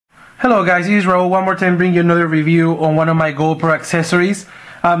Hello guys, this is Raul. One more time bring you another review on one of my GoPro accessories.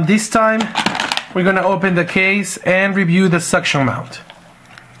 This time we're going to open the case and review the suction mount.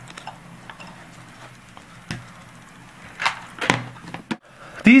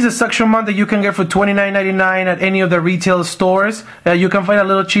 This is a suction mount that you can get for $29.99 at any of the retail stores. You can find a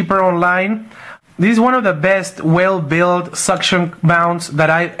little cheaper online. This is one of the best well-built suction mounts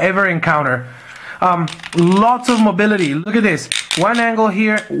that I've ever encountered. Lots of mobility. Look at this. One angle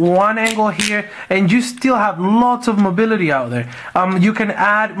here, and you still have lots of mobility out there. You can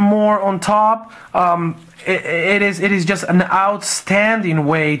add more on top. It is just an outstanding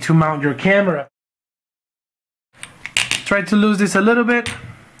way to mount your camera. Try to lose this a little bit.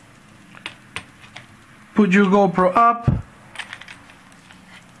 Put your GoPro up.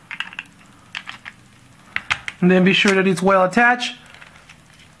 And then be sure that it's well attached.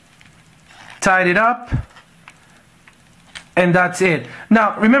 Tied it up, and that's it.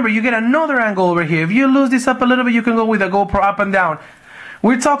 Now remember, you get another angle over here. If you lose this up a little bit, you can go with the GoPro up and down.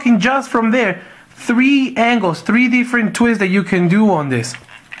 We're talking just from there, 3 angles, 3 different twists that you can do on this.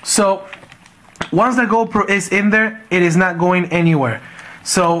 So once the GoPro is in there, it is not going anywhere.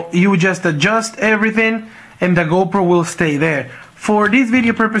 So you just adjust everything and the GoPro will stay there. For these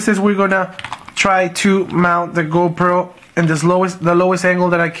video purposes, we're gonna try to mount the GoPro in the lowest angle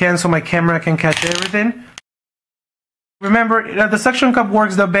that I can, so my camera can catch everything. Remember, the suction cup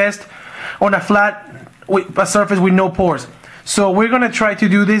works the best on a flat surface with no pores. So we're gonna try to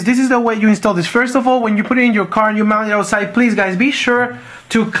do this. This is the way you install this. First of all, when you put it in your car and you mount it outside, please guys, be sure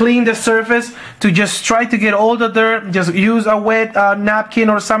to clean the surface, to just try to get all the dirt. Just use a wet napkin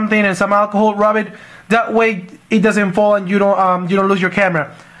or something and some alcohol, rub it. That way it doesn't fall and you don't lose your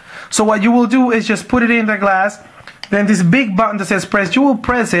camera. So what you will do is just put it in the glass. Then this big button that says press, you will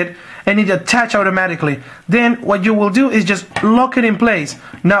press it and it attaches automatically. Then what you will do is just lock it in place.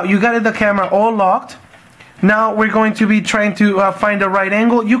 Now you got the camera all locked. Now we're going to be trying to find the right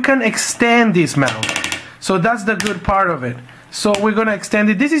angle. You can extend this mount. So that's the good part of it. So we're going to extend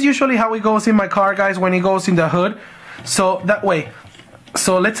it. This is usually how it goes in my car, guys, when it goes in the hood. So that way.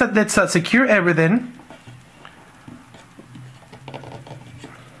 So let's secure everything.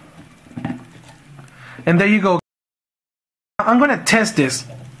 And there you go. I'm gonna test this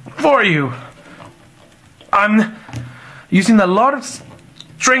for you. I'm using a lot of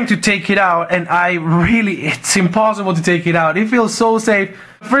strength to take it out, and it's impossible to take it out. It feels so safe.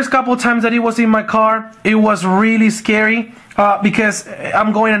 The first couple of times that it was in my car, it was really scary because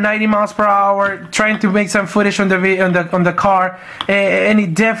I'm going at 90 miles per hour trying to make some footage on the car, and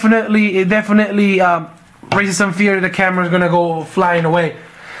it definitely raises some fear that the camera is gonna go flying away.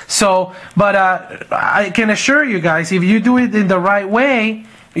 So, but I can assure you guys, if you do it in the right way,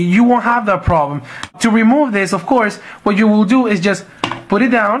 you won't have that problem. To remove this, of course, what you will do is just put it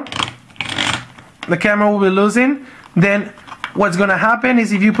down. The camera will be losing. Then what's going to happen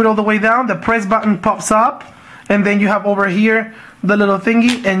is if you put it all the way down, the press button pops up. And then you have over here the little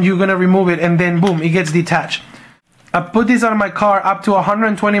thingy, and you're going to remove it. And then boom, it gets detached. I put this on my car up to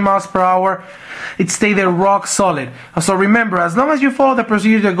 120 miles per hour. It stayed there rock solid. So remember, as long as you follow the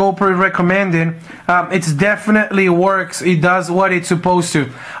procedure that GoPro is recommending, it definitely works. It does what it's supposed to.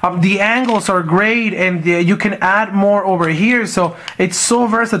 The angles are great, and you can add more over here. So it's so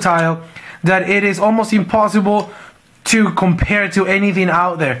versatile that it is almost impossible to compare to anything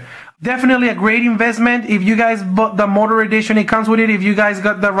out there. Definitely a great investment. If you guys bought the motor edition, it comes with it. If you guys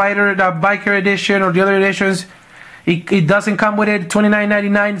got the biker edition or the other editions, it doesn't come with it.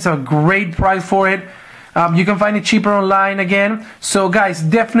 $29.99. It's a great price for it. You can find it cheaper online again. So guys,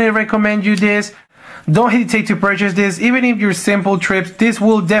 definitely recommend you this. Don't hesitate to purchase this. Even if you're simple trips, this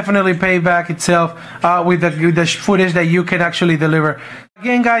will definitely pay back itself with the footage that you can actually deliver.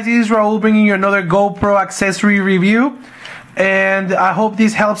 Again guys, this is Raul bringing you another GoPro accessory review. And I hope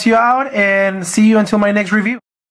this helps you out, and see you until my next review.